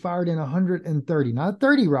 Hamas actually fired in 130, not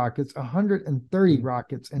 30 rockets, 130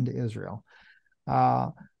 rockets into Israel.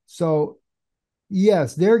 So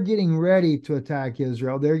yes, they're getting ready to attack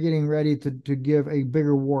Israel. They're getting ready to give a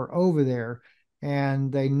bigger war over there.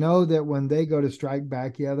 And they know that when they go to strike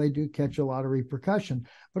back, yeah, they do catch a lot of repercussion.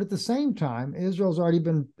 But at the same time, Israel's already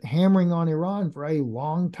been hammering on Iran for a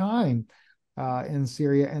long time in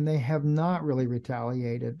Syria, and they have not really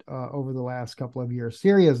retaliated over the last couple of years.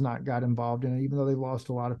 Syria's not got involved in it, even though they've lost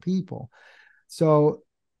a lot of people. So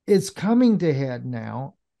it's coming to head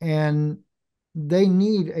now, and they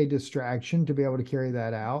need a distraction to be able to carry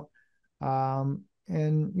that out. And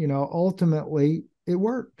ultimately, it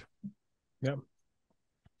worked. Yep. Yeah.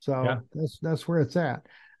 So that's where it's at.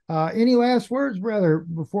 Any last words, brother,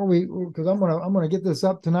 before we? Because I'm gonna get this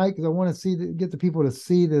up tonight because I want to get the people to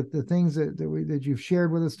see the things that you've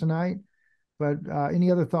shared with us tonight. But any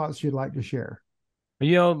other thoughts you'd like to share?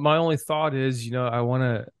 My only thought is, I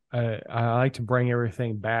like to bring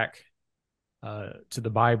everything back to the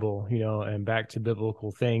Bible, and back to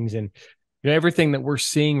biblical things. And everything that we're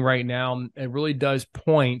seeing right now, it really does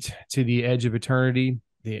point to the edge of eternity,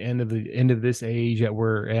 the end of this age that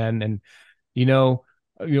we're in. And you know,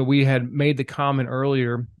 we had made the comment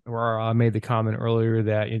earlier, or I made the comment earlier,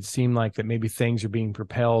 that it seemed like that maybe things are being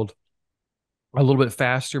propelled a little bit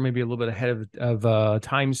faster, maybe a little bit ahead of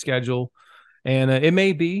time schedule. And it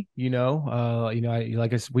may be,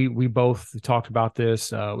 like I said, we both talked about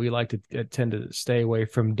this. We like to tend to stay away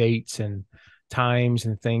from dates and times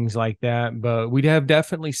and things like that, but we have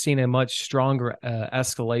definitely seen a much stronger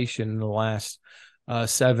escalation in the last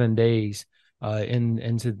 7 days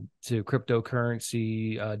into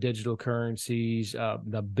cryptocurrency, digital currencies,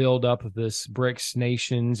 the buildup of this BRICS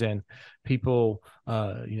nations, and people,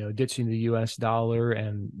 ditching the U.S. dollar,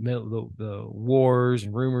 and the wars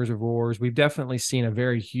and rumors of wars. We've definitely seen a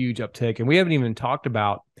very huge uptick, and we haven't even talked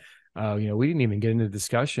about. We didn't even get into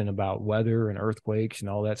discussion about weather and earthquakes and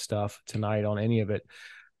all that stuff tonight on any of it.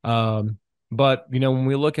 But when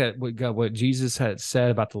we look at what Jesus had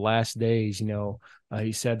said about the last days,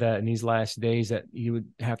 he said that in these last days that you would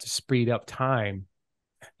have to speed up time,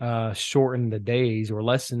 shorten the days or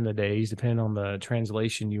lessen the days, depending on the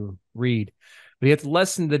translation you read. But you have to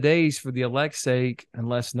lessen the days for the elect's sake,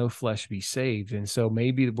 unless no flesh be saved. And so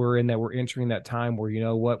maybe we're entering that time where,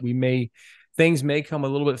 things may come a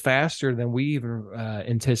little bit faster than we even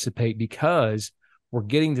anticipate, because we're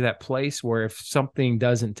getting to that place where if something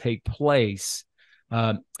doesn't take place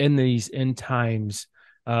in these end times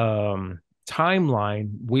timeline,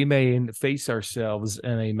 we may face ourselves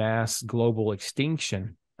in a mass global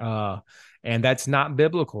extinction. And that's not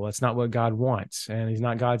biblical. That's not what God wants.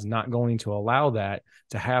 And God's not going to allow that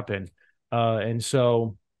to happen. And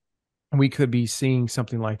so we could be seeing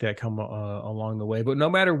something like that come along the way. But no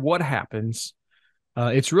matter what happens,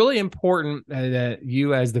 it's really important that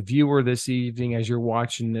you, as the viewer this evening, as you're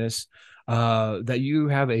watching this, that you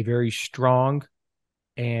have a very strong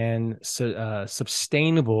and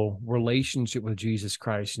sustainable relationship with Jesus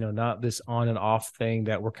Christ. Not this on and off thing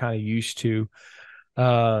that we're kind of used to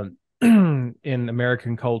in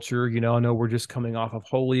American culture. I know we're just coming off of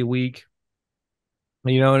Holy Week.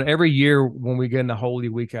 And every year when we get into Holy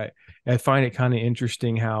Week, I find it kind of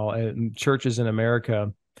interesting how churches in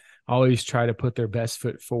America always try to put their best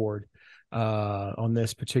foot forward on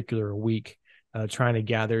this particular week, trying to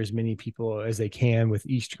gather as many people as they can with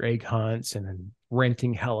Easter egg hunts and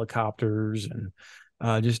renting helicopters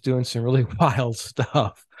and just doing some really wild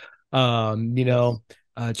stuff. Trying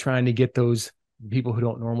to get those people who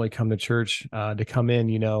don't normally come to church to come in,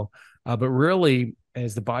 but really,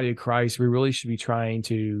 as the body of Christ, we really should be trying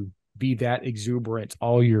to be that exuberant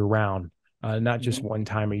all year round, not just one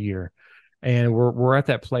time a year. And we're at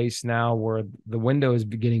that place now where the window is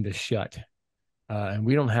beginning to shut, and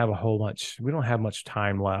we don't have much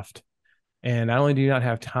time left. And not only do you not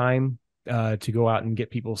have time to go out and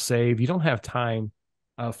get people saved, you don't have time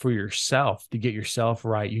for yourself to get yourself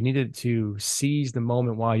right. You needed to seize the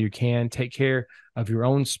moment while you can. Take care of your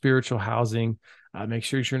own spiritual housing. Make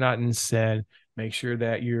sure you're not in sin. Make sure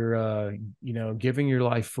that you're, giving your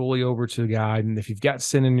life fully over to God. And if you've got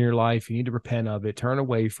sin in your life, you need to repent of it. Turn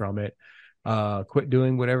away from it. Quit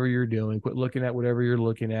doing whatever you're doing. Quit looking at whatever you're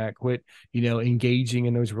looking at. Quit, engaging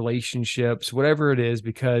in those relationships, whatever it is,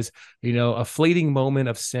 because, a fleeting moment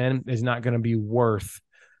of sin is not going to be worth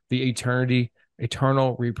the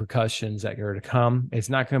eternal repercussions that are to come. It's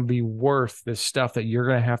not going to be worth the stuff that you're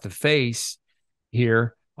going to have to face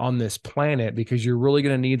here on this planet, because you're really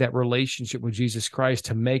going to need that relationship with Jesus Christ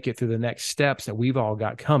to make it through the next steps that we've all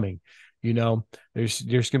got coming. There's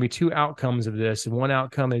going to be two outcomes of this. And one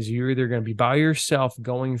outcome is you're either going to be by yourself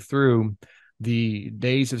going through the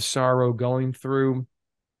days of sorrow, going through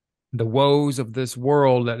the woes of this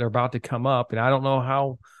world that are about to come up. And I don't know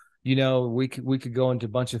how, we could go into a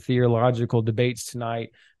bunch of theological debates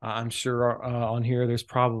tonight. I'm sure on here there's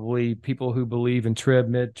probably people who believe in trib,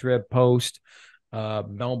 mid trib, post,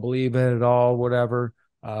 don't believe in it at all, whatever.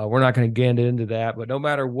 We're not going to get into that, but no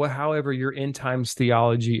matter what, however your end times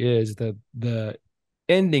theology is, the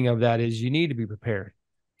ending of that is you need to be prepared.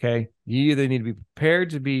 Okay, you either need to be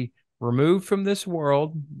prepared to be removed from this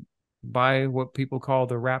world by what people call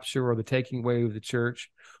the rapture or the taking away of the church,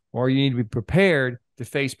 or you need to be prepared to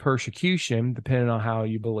face persecution, depending on how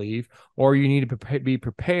you believe, or you need to be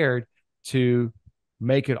prepared to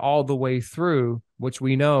make it all the way through, which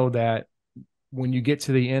we know that when you get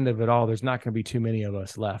to the end of it all, there's not going to be too many of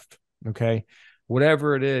us left. Okay.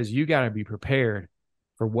 Whatever it is, you got to be prepared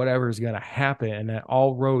for whatever is going to happen. And that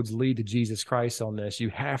all roads lead to Jesus Christ on this. You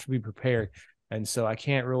have to be prepared. And so I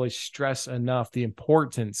can't really stress enough the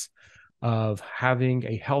importance of having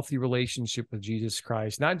a healthy relationship with Jesus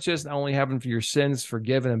Christ, not just only having for your sins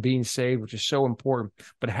forgiven and being saved, which is so important,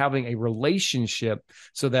 but having a relationship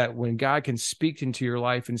so that when God can speak into your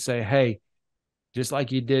life and say, hey, just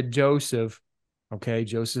like you did Joseph, okay,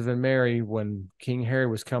 Joseph and Mary, when King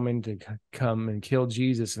Herod was coming to come and kill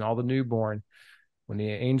Jesus and all the newborn, when the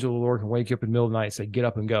angel of the Lord can wake you up in the middle of the night and say, get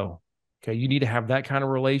up and go. Okay, you need to have that kind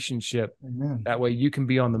of relationship. Amen. That way you can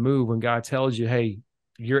be on the move when God tells you, hey,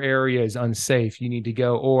 your area is unsafe, you need to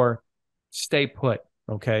go, or stay put.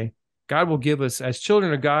 Okay. God will give us, as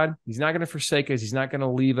children of God, He's not going to forsake us. He's not going to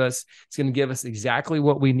leave us. He's going to give us exactly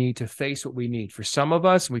what we need to face what we need. For some of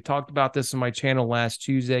us, and we talked about this on my channel last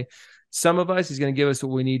Tuesday, some of us, He's going to give us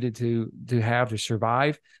what we needed to have to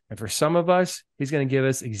survive. And for some of us, He's going to give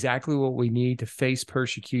us exactly what we need to face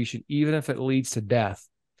persecution, even if it leads to death.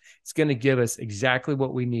 It's going to give us exactly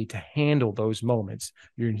what we need to handle those moments.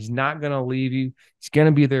 He's not going to leave you. He's going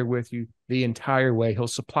to be there with you the entire way. He'll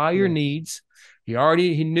supply your needs.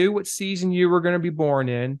 He knew what season you were going to be born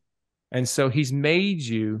in. And so He's made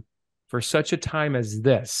you for such a time as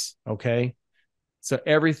this. Okay. So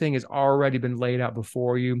everything has already been laid out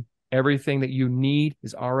before you. Everything that you need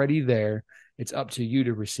is already there. It's up to you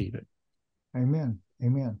to receive it. Amen.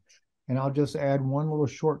 Amen. And I'll just add one little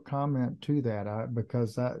short comment to that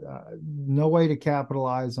because no way to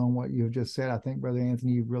capitalize on what you've just said. I think, Brother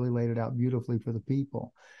Anthony, you've really laid it out beautifully for the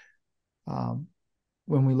people.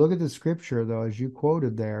 When we look at the scripture, though, as you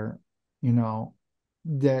quoted there,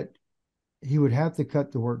 that He would have to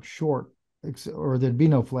cut the work short or there'd be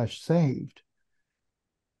no flesh saved.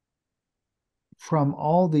 From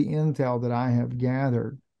all the intel that I have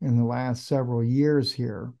gathered in the last several years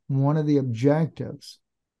here, one of the objectives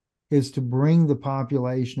is to bring the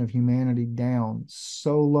population of humanity down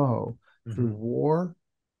so low through war,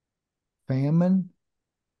 famine,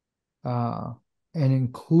 and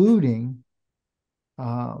including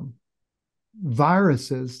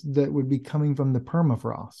viruses that would be coming from the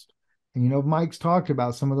permafrost. And Mike's talked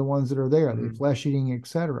about some of the ones that are there, the flesh eating,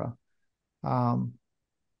 etc.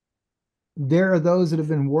 There are those that have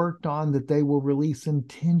been worked on that they will release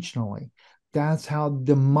intentionally. That's how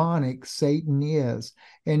demonic Satan is.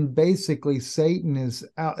 And basically, Satan is,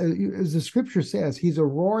 as the scripture says, he's a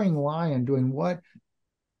roaring lion doing what?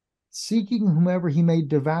 Seeking whomever he may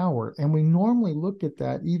devour. And we normally look at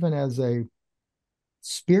that even as a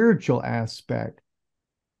spiritual aspect.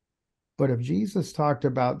 But if Jesus talked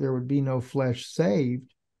about there would be no flesh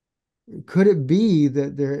saved, could it be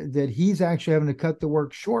that he's actually having to cut the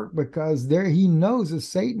work short because he knows that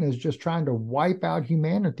Satan is just trying to wipe out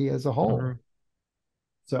humanity as a whole?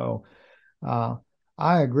 So I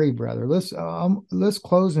agree, brother. Let's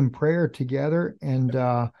close in prayer together, and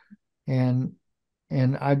I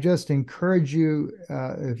just encourage you,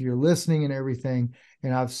 if you're listening and everything.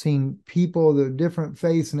 And I've seen people, the different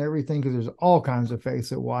faiths and everything, because there's all kinds of faiths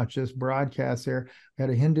that watch this broadcast there. I had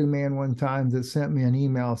a Hindu man one time that sent me an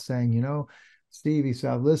email saying, Steve, he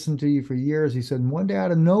said, I've listened to you for years. He said, one day out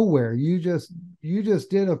of nowhere, you just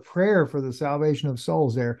did a prayer for the salvation of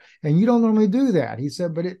souls there. And you don't normally do that. He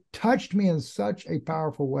said, but it touched me in such a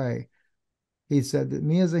powerful way. He said that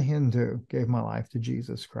me as a Hindu gave my life to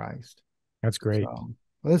Jesus Christ. That's great. So,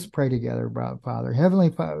 let's pray together, Father.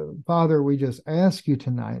 Heavenly Father, we just ask you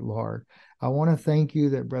tonight, Lord. I want to thank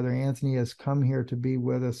you that Brother Anthony has come here to be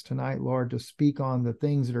with us tonight, Lord, to speak on the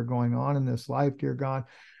things that are going on in this life, dear God,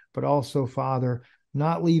 but also, Father,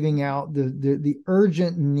 not leaving out the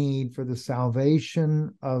urgent need for the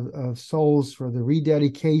salvation of souls, for the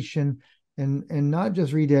rededication, and not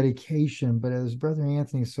just rededication, but as Brother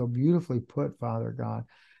Anthony so beautifully put, Father God,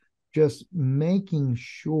 just making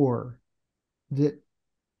sure that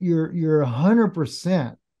you're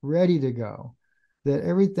 100% ready to go, that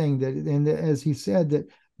everything that, and as he said, that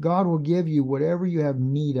God will give you whatever you have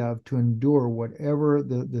need of to endure whatever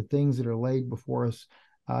the things that are laid before us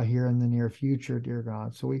here in the near future, dear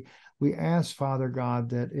God. So we ask, Father God,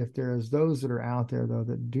 that if there is those that are out there, though,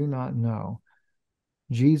 that do not know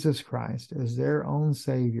Jesus Christ as their own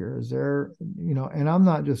Savior, as their, and I'm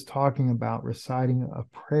not just talking about reciting a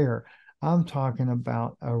prayer, I'm talking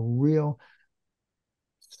about a real,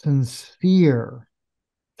 sincere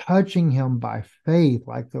touching Him by faith,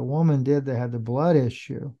 like the woman did that had the blood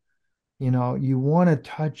issue. You want to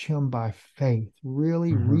touch Him by faith,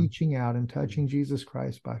 really Mm-hmm. reaching out and touching Jesus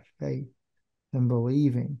Christ by faith and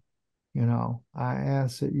believing. I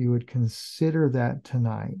ask that you would consider that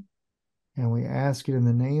tonight. And we ask it in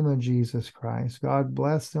the name of Jesus Christ. God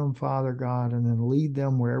bless them, Father God, and then lead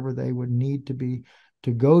them wherever they would need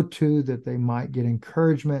to go to, that they might get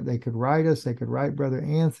encouragement. They could write us, they could write Brother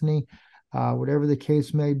Anthony, whatever the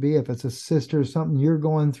case may be. If it's a sister, something you're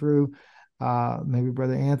going through, maybe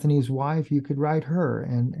Brother Anthony's wife, you could write her,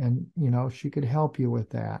 and she could help you with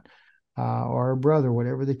that. Or a brother,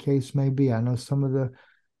 whatever the case may be. I know some of the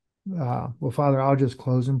well, Father, I'll just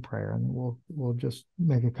close in prayer, and we'll just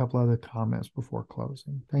make a couple other comments before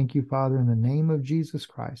closing. Thank you, Father, in the name of Jesus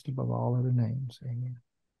Christ, above all other names. Amen.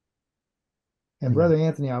 And Amen. Brother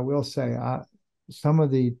Anthony, I will say, some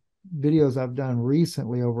of the videos I've done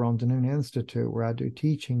recently over on Ben-nun Institute, where I do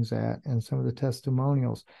teachings at, and some of the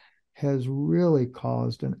testimonials, has really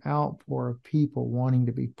caused an outpour of people wanting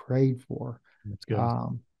to be prayed for. That's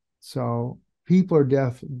good. So people are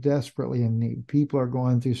desperately in need. People are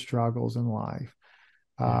going through struggles in life.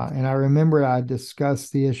 Yeah. And I remember I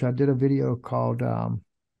discussed the issue. I did a video called, oh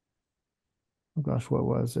gosh, what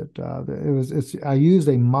was it? I used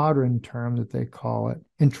a modern term that they call it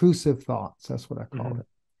intrusive thoughts. That's what I call Mm-hmm.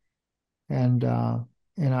 it.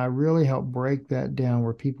 And I really helped break that down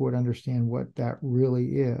where people would understand what that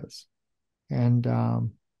really is. And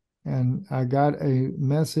I got a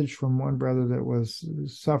message from one brother that was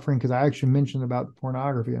suffering, because I actually mentioned about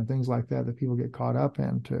pornography and things like that people get caught up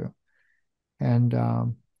into. And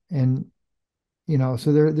and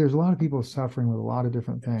so there's a lot of people suffering with a lot of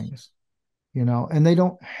different things, and they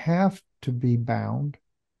don't have to be bound.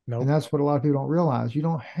 And Nope. that's what a lot of people don't realize. You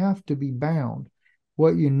don't have to be bound.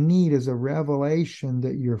 What you need is a revelation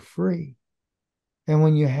that you're free. And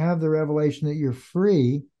when you have the revelation that you're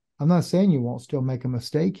free, I'm not saying you won't still make a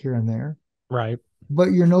mistake here and there, Right.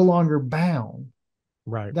 but you're no longer bound.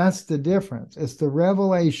 Right. That's the difference. It's the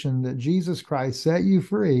revelation that Jesus Christ set you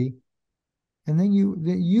free, and then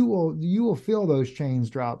you will feel those chains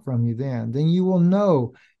drop from you. Then you will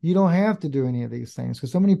know you don't have to do any of these things,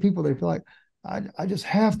 because so many people, they feel like, I just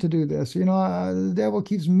have to do this. The devil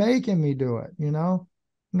keeps making me do it.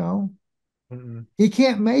 No, Mm-mm. he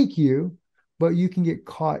can't make you, but you can get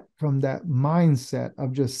caught from that mindset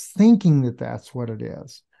of just thinking that that's what it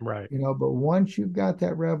is. Right. But once you've got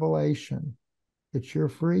that revelation that you're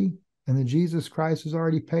free and that Jesus Christ has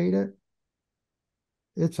already paid it,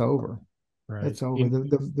 it's over. Right. It's over.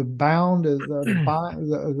 The bound is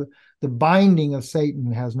the binding of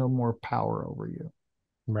Satan has no more power over you.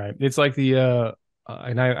 Right. It's like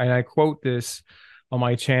and I quote this on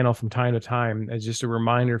my channel from time to time as just a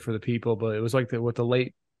reminder for the people, but it was like what the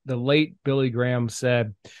late Billy Graham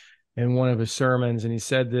said in one of his sermons, and he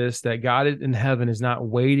said this, that God in heaven is not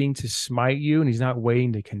waiting to smite you, and He's not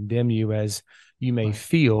waiting to condemn you as you may Right.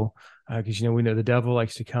 feel, because we know the devil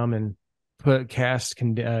likes to come and cast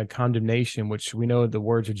condemnation, which we know the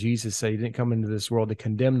words of Jesus say He didn't come into this world to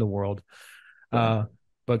condemn the world. Right. Uh,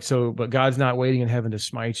 but God's not waiting in heaven to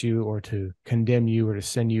smite you or to condemn you or to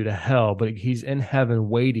send you to hell, but He's in heaven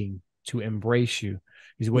waiting to embrace you.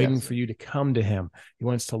 He's waiting Yes. for you to come to Him. He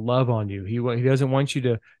wants to love on you. He doesn't want you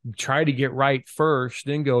to try to get right first,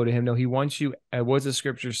 then go to Him. No, He wants you, what does the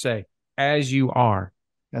scripture say? As you are.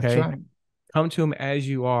 That's Okay. right. Come to Him as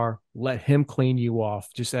you are. Let Him clean you off.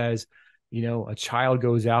 Just as, a child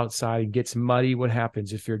goes outside and gets muddy, what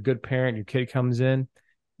happens? If you're a good parent, your kid comes in,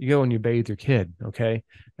 you go and you bathe your kid. Okay.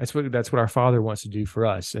 That's what our Father wants to do for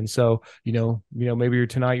us. And so, maybe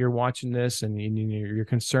you're watching this and you're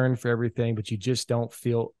concerned for everything, but you just don't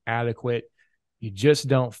feel adequate. You just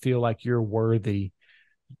don't feel like you're worthy.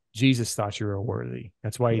 Jesus thought you were worthy.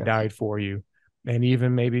 That's why He Yes. died for you. And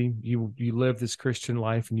even maybe you live this Christian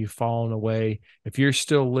life and you've fallen away. If you're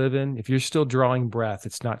still living, if you're still drawing breath,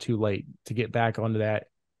 it's not too late to get back onto that.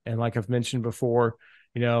 And like I've mentioned before,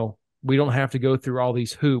 we don't have to go through all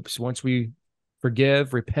these hoops. Once we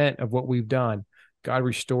forgive, repent of what we've done, God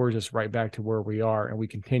restores us right back to where we are, and we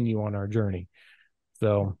continue on our journey.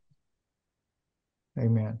 So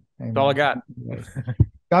Amen. that's all I Amen. got.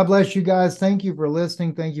 God bless you guys. Thank you for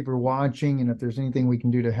listening. Thank you for watching. And if there's anything we can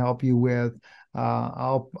do to help you with,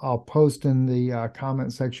 I'll post in the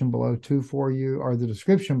comment section below too for you, or the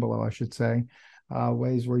description below, I should say,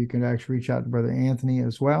 ways where you can actually reach out to Brother Anthony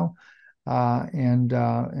as well. And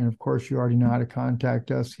of course, you already know how to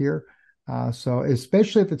contact us here. So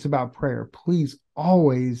especially if it's about prayer, please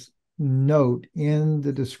always note in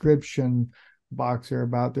the description box there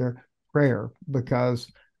about their prayer,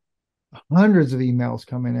 because hundreds of emails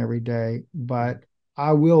come in every day, but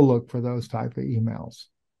I will look for those type of emails.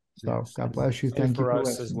 So Yes. God bless you. Same Thank you for for us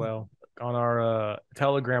as listening. well. On our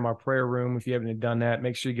Telegram, our prayer room, if you haven't done that,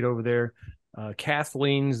 make sure you get over there.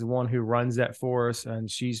 Kathleen's the one who runs that for us, and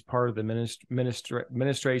she's part of the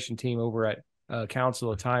administration team over at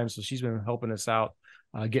Council of Time. So she's been helping us out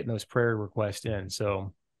getting those prayer requests in.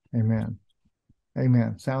 So, Amen.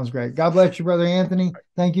 Amen. Sounds great. God bless you, Brother Anthony.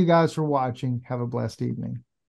 Thank you guys for watching. Have a blessed evening.